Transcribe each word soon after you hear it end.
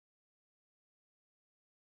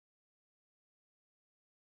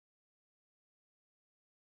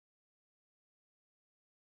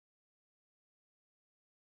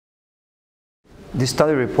This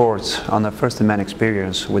study reports on a first-in-man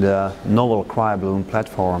experience with a novel cryoballoon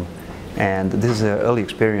platform, and this is an early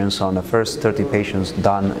experience on the first 30 patients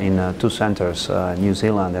done in two centers, New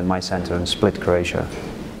Zealand and my center in Split, Croatia.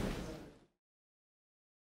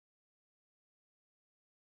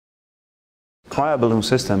 Cryoballoon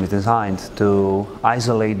system is designed to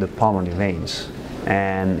isolate the pulmonary veins,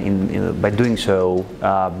 and by doing so,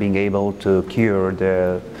 being able to cure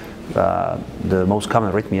the most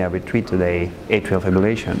common arrhythmia we treat today, atrial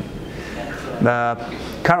fibrillation. The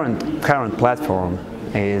current platform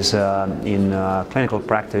is in clinical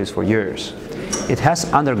practice for years. It has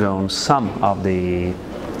undergone some of the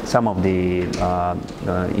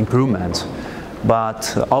improvements,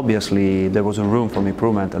 but obviously there was a room for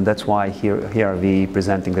improvement, and that's why here are we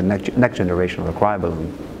presenting the next generation of the cryoballoon.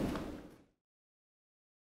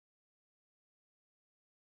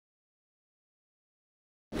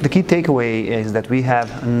 The key takeaway is that we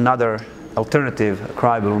have another alternative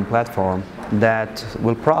cryoballoon platform that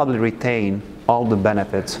will probably retain all the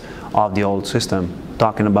benefits of the old system,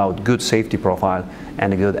 talking about good safety profile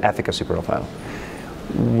and a good efficacy profile,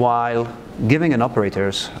 while giving an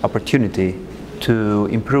operators opportunity to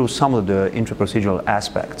improve some of the intraprocedural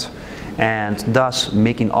aspects, and thus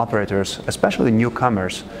making operators, especially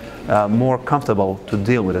newcomers, more comfortable to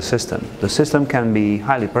deal with the system. The system can be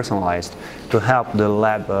highly personalized to help the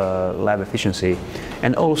lab efficiency,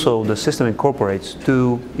 and also the system incorporates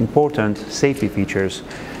two important safety features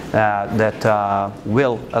that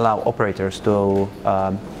will allow operators to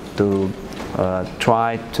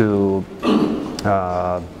try to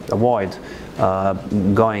avoid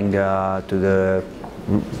going to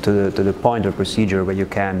the point of procedure where you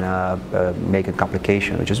can make a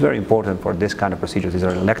complication, which is very important for this kind of procedures. These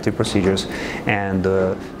are elective procedures, and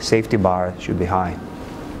the safety bar should be high.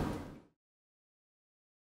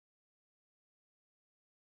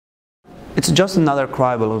 It's just another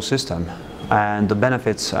cryoballoon system, and the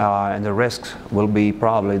benefits and the risks will be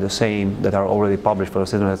probably the same that are already published for a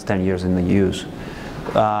system that's 10 years in the use.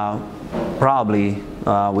 Probably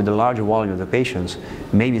with the larger volume of the patients,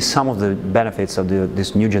 maybe some of the benefits of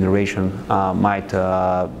this new generation might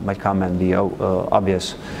come and be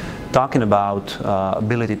obvious. Talking about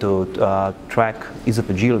ability to track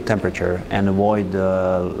esophageal temperature and avoid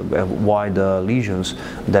lesions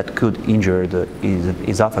that could injure the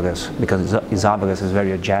esophagus, because esophagus is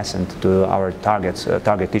very adjacent to our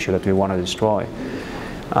target tissue that we want to destroy.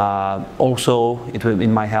 Also, it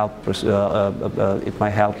might help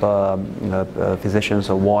physicians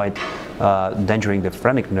avoid endangering the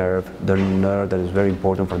phrenic nerve, the nerve that is very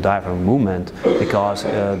important for diaphragm movement, because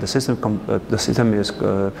the system is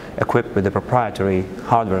equipped with the proprietary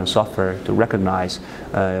hardware and software to recognize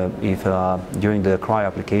if during the cryo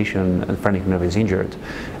application the phrenic nerve is injured.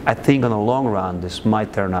 I think on the long run this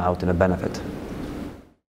might turn out in a benefit.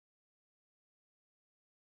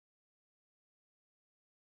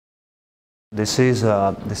 This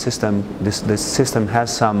system has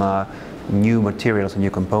some new materials and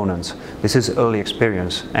new components. This is early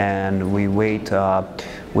experience, and we wait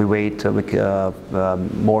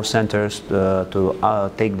more centers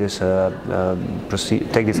to take this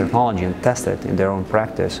technology and test it in their own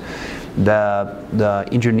practice. The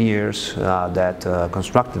engineers that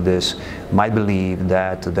constructed this might believe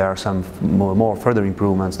that there are some more further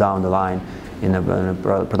improvements down the line in a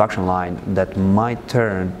production line that might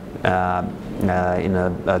turn in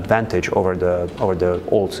an advantage over the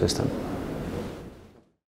old system.